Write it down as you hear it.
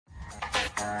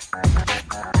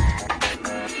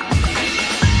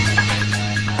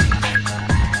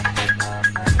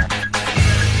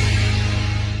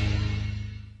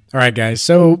All right, guys.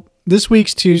 So this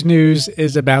week's Tues news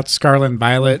is about Scarlet and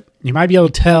Violet. You might be able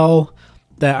to tell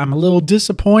that I'm a little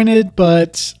disappointed,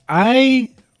 but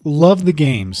I love the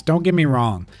games. Don't get me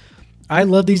wrong. I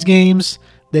love these games.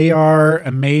 They are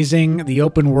amazing. The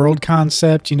open world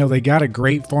concept, you know, they got a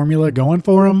great formula going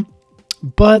for them,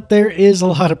 but there is a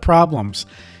lot of problems.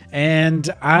 And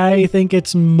I think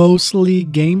it's mostly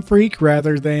Game Freak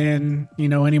rather than, you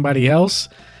know, anybody else.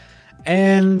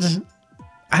 And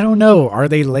I don't know. Are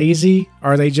they lazy?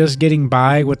 Are they just getting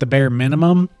by with the bare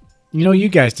minimum? You know, you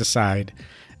guys decide.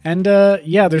 And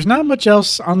yeah, there's not much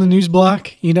else on the news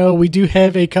block. You know, we do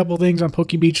have a couple things on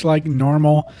Poke Beach like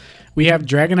normal. We have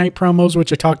Dragonite promos,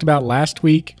 which I talked about last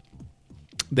week.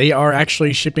 They are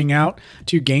actually shipping out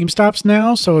to GameStops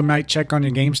now, so it might check on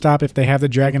your GameStop if they have the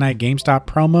Dragonite GameStop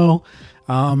promo.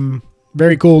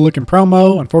 Very cool looking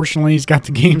promo. Unfortunately, he's got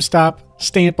the GameStop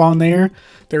stamp on there.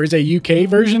 There is a UK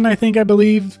version, I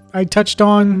believe I touched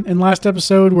on in last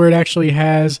episode, where it actually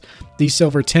has the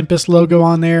Silver Tempest logo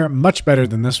on there. Much better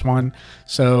than this one.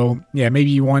 So yeah,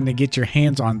 maybe you want to get your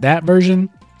hands on that version.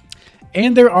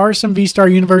 And there are some V-Star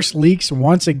Universe leaks.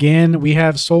 Once again, we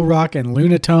have Solrock and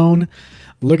Lunatone.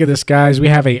 Look at this, guys. We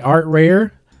have a art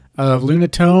rare of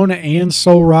Lunatone and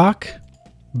Solrock.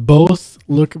 Both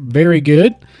look very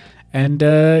good. And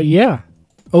yeah,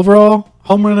 overall,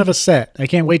 home run of a set. I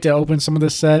can't wait to open some of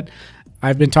this set.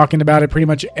 I've been talking about it pretty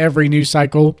much every news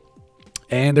cycle,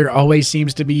 and there always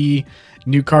seems to be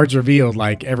new cards revealed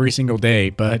like every single day.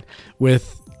 But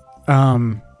with,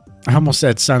 I almost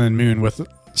said Sun and Moon, with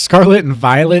Scarlet and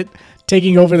Violet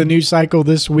taking over the news cycle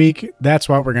this week, that's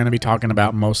what we're going to be talking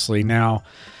about mostly. Now,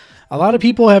 a lot of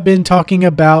people have been talking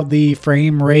about the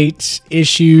frame rate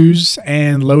issues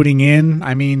and loading in.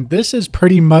 I mean, this is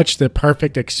pretty much the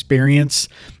perfect experience.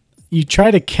 You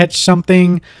try to catch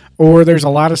something, or there's a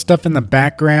lot of stuff in the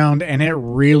background, and it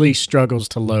really struggles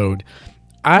to load.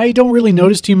 I don't really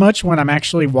notice too much when I'm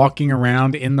actually walking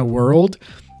around in the world,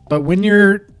 but when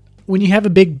you have a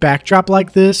big backdrop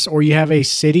like this, or you have a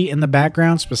city in the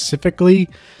background specifically,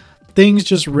 things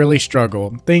just really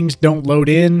struggle. Things don't load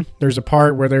in. There's a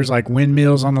part where there's like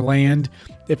windmills on the land.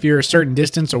 If you're a certain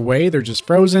distance away, they're just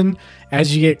frozen.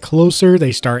 As you get closer,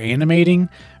 they start animating.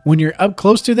 When you're up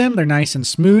close to them, they're nice and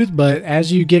smooth, but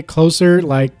as you get closer,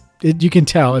 like you can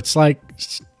tell, it's like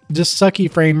just sucky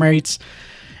frame rates.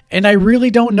 And I really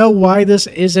don't know why this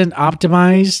isn't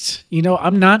optimized. You know,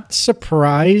 I'm not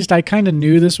surprised. I kind of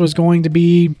knew this was going to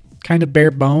be kind of bare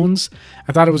bones.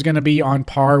 I thought it was going to be on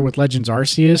par with Legends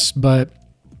Arceus, but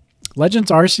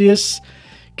Legends Arceus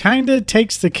kind of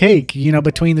takes the cake, you know,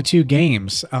 between the two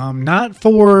games. Not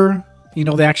for, you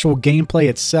know, the actual gameplay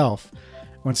itself.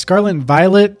 When Scarlet and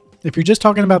Violet, if you're just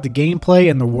talking about the gameplay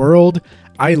and the world,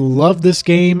 I love this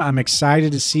game. I'm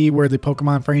excited to see where the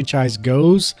Pokemon franchise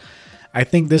goes. I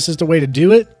think this is the way to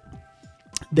do it.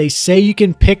 They say you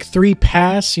can pick 3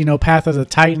 paths, you know, Path of the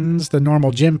Titans, the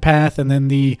normal gym path, and then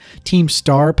the Team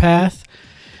Star path.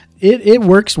 It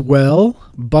works well,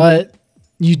 but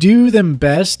you do them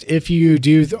best if you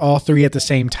do all 3 at the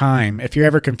same time. If you're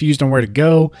ever confused on where to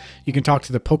go, you can talk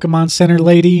to the Pokemon Center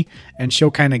lady, and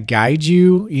she'll kind of guide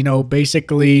you, you know,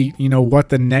 basically, you know, what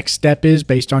the next step is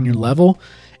based on your level.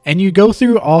 And you go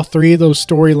through all 3 of those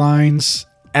storylines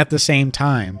at the same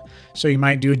time. So you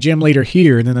might do a gym leader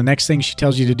here, and then the next thing she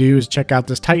tells you to do is check out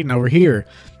this Titan over here.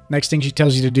 Next thing she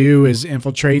tells you to do is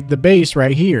infiltrate the base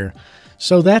right here.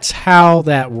 So that's how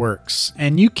that works.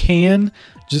 And you can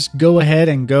just go ahead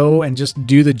and just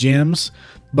do the gyms.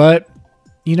 But,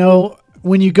 you know,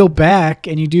 when you go back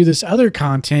and you do this other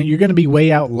content, you're going to be way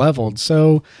out leveled.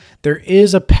 So there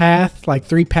is a path, like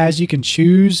 3 paths you can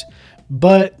choose,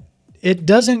 but it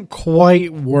doesn't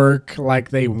quite work like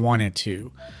they want it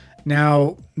to.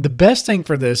 Now, the best thing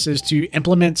for this is to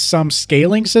implement some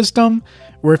scaling system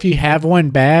where if you have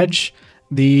one badge,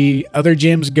 the other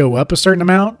gyms go up a certain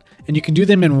amount, and you can do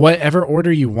them in whatever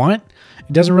order you want.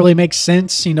 It doesn't really make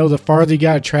sense, you know, the farther you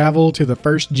got to travel to the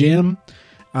first gym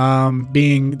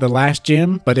being the last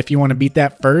gym. But if you want to beat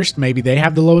that first, maybe they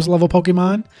have the lowest level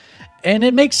Pokemon. And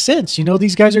it makes sense. You know,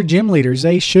 these guys are gym leaders.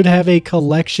 They should have a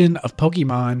collection of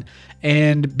Pokemon.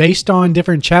 And based on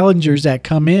different challengers that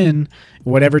come in,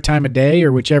 whatever time of day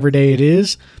or whichever day it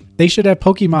is, they should have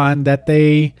Pokemon that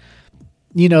they,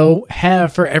 you know,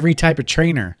 have for every type of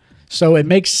trainer. So it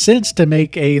makes sense to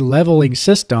make a leveling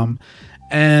system.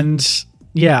 And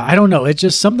yeah, I don't know. It's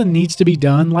just something needs to be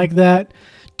done like that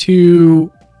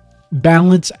to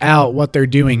balance out what they're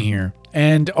doing here.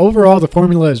 And overall, the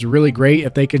formula is really great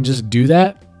if they can just do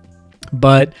that.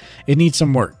 but it needs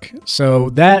some work. So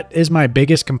that is my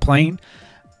biggest complaint.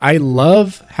 I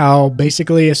love how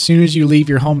basically as soon as you leave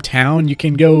your hometown, you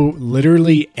can go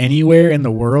literally anywhere in the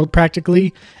world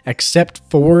practically, except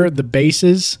for the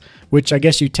bases, which I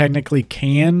guess you technically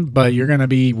can, but you're going to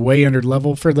be way under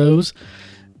level for those.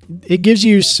 It gives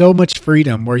you so much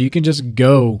freedom where you can just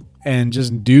go and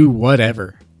just do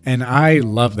whatever. And I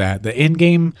love that. The end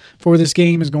game for this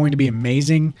game is going to be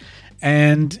amazing.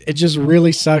 And it just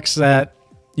really sucks that,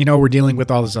 you know, we're dealing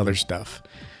with all this other stuff.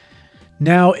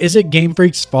 Now, is it Game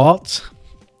Freak's fault?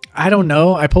 I don't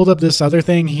know. I pulled up this other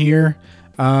thing here.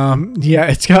 Yeah,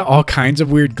 it's got all kinds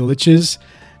of weird glitches.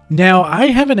 Now, I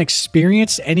haven't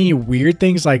experienced any weird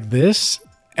things like this.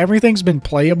 Everything's been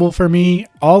playable for me.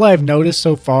 All I've noticed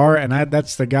so far, and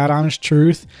that's the God honest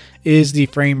truth, is the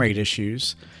frame rate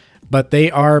issues. But they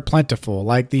are plentiful.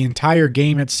 Like the entire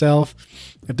game itself,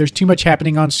 if there's too much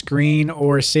happening on screen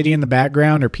or a city in the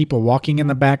background or people walking in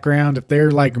the background, if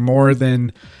they're like more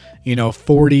than, you know,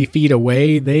 40 feet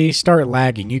away, they start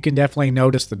lagging. You can definitely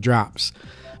notice the drops.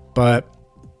 But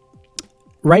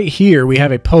right here, we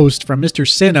have a post from Mr.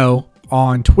 Sinnoh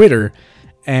on Twitter.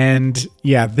 And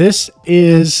yeah, this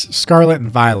is Scarlet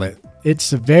and Violet.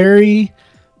 It's very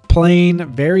plain,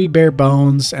 very bare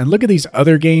bones. And look at these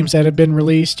other games that have been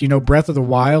released. You know, Breath of the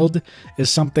Wild is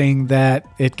something that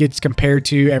it gets compared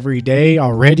to every day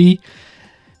already.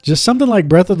 Just something like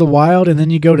Breath of the Wild, and then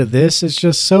you go to this. It's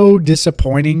just so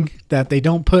disappointing that they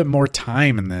don't put more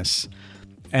time in this.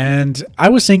 And I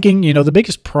was thinking, you know, the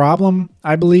biggest problem,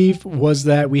 I believe, was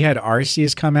that we had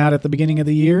Arceus come out at the beginning of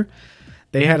the year.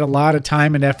 They had a lot of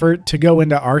time and effort to go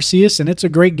into Arceus, and it's a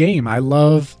great game. I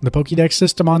love the Pokédex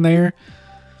system on there.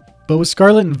 But with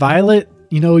Scarlet and Violet,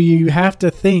 you know, you have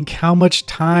to think how much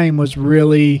time was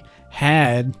really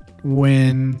had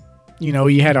when, you know,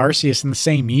 you had Arceus in the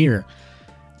same year.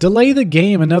 Delay the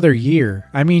game another year.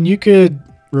 I mean, you could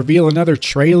reveal another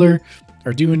trailer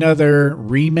or do another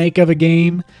remake of a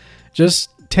game. Just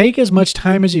take as much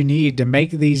time as you need to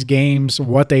make these games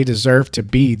what they deserve to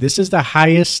be. This is the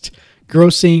highest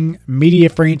grossing media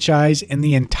franchise in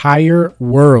the entire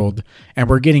world, and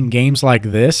we're getting games like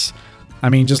this. I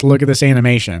mean, just look at this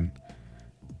animation.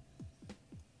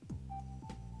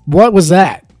 What was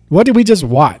that? What did we just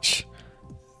watch?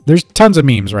 There's tons of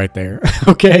memes right there.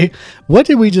 Okay, what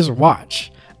did we just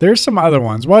watch? There's some other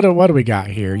ones. What do we got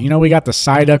here? You know, we got the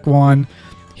Psyduck one.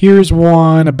 Here's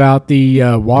one about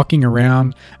the walking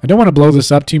around. I don't want to blow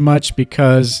this up too much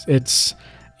because it's,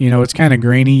 you know, it's kind of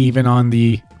grainy even on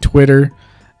the Twitter.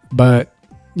 But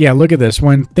yeah, look at this.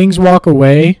 When things walk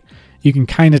away, you can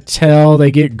kind of tell they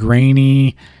get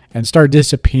grainy and start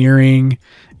disappearing.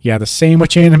 Yeah, the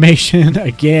sandwich animation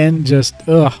again. Just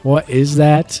ugh, what is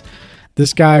that?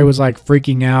 This guy was like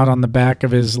freaking out on the back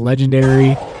of his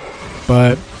legendary,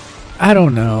 but I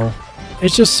don't know.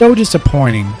 It's just so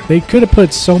disappointing. They could have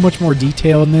put so much more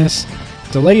detail in this.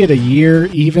 Delay it a year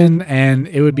even, and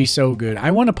it would be so good.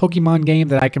 I want a Pokemon game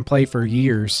that I can play for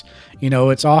years. You know,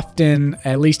 it's often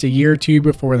at least a year or two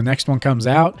before the next one comes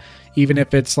out, even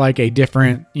if it's like a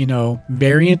different, you know,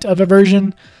 variant of a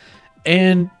version.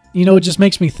 And, you know, it just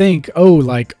makes me think, oh,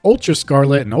 like Ultra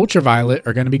Scarlet and Ultra Violet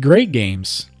are going to be great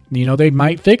games. You know, they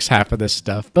might fix half of this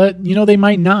stuff, but, you know, they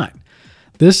might not.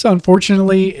 This,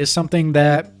 unfortunately, is something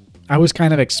that I was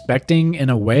kind of expecting in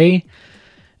a way.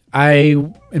 I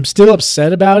am still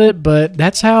upset about it, but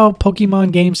that's how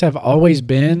Pokemon games have always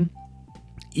been.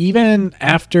 Even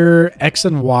after X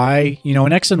and Y, you know,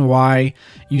 in X and Y,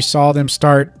 you saw them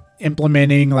start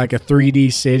implementing like a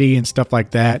 3D city and stuff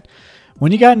like that.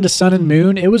 When you got into Sun and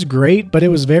Moon, it was great, but it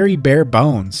was very bare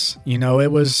bones. You know,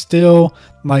 it was still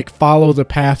like follow the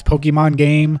path Pokemon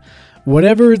game.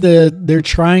 Whatever they're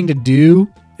trying to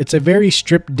do, it's a very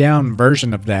stripped down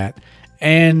version of that.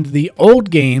 And the old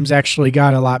games actually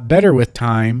got a lot better with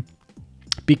time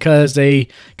because they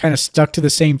kind of stuck to the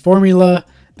same formula.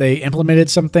 They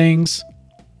implemented some things.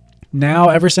 Now,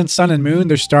 ever since Sun and Moon,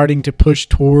 they're starting to push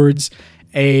towards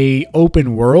a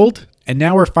open world. And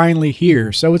now we're finally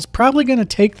here. So it's probably going to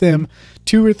take them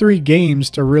 2 or 3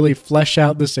 games to really flesh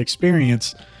out this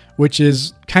experience, which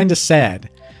is kind of sad.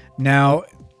 Now,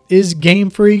 is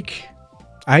Game Freak,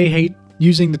 I hate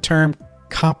using the term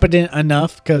competent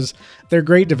enough because they're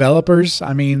great developers.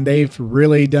 I mean, they've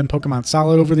really done Pokemon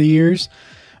Solid over the years.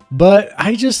 But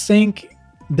I just think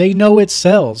they know it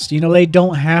sells. You know, they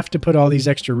don't have to put all these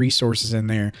extra resources in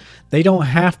there. They don't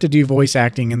have to do voice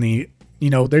acting in the... You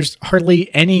know, there's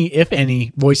hardly any, if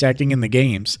any, voice acting in the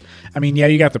games. I mean, yeah,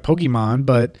 you got the Pokemon,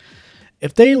 but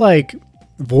if they, like,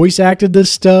 voice acted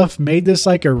this stuff, made this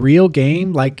like a real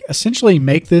game, like essentially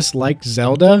make this like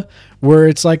Zelda, where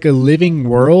it's like a living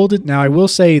world. Now, I will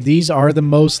say these are the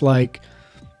most like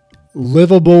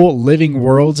livable living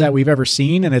worlds that we've ever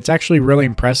seen, and it's actually really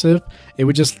impressive. It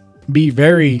would just be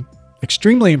very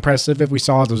extremely impressive if we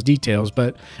saw those details,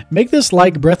 but make this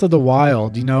like Breath of the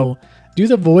Wild, you know, do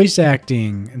the voice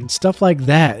acting and stuff like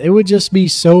that. It would just be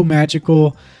so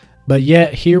magical. But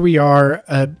yet here we are,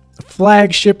 a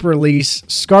flagship release,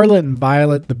 Scarlet and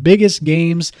Violet, the biggest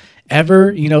games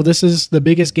ever. You know, this is the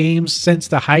biggest games since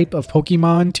the hype of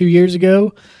Pokemon 2 years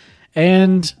ago,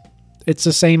 and it's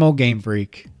the same old Game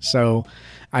Freak. So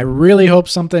I really hope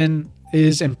something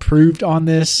is improved on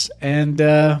this, and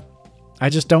I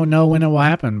just don't know when it will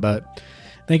happen. But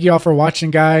thank you all for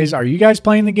watching, guys. Are you guys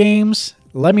playing the games?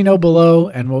 Let me know below,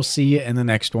 and we'll see you in the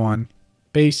next one.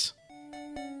 Peace.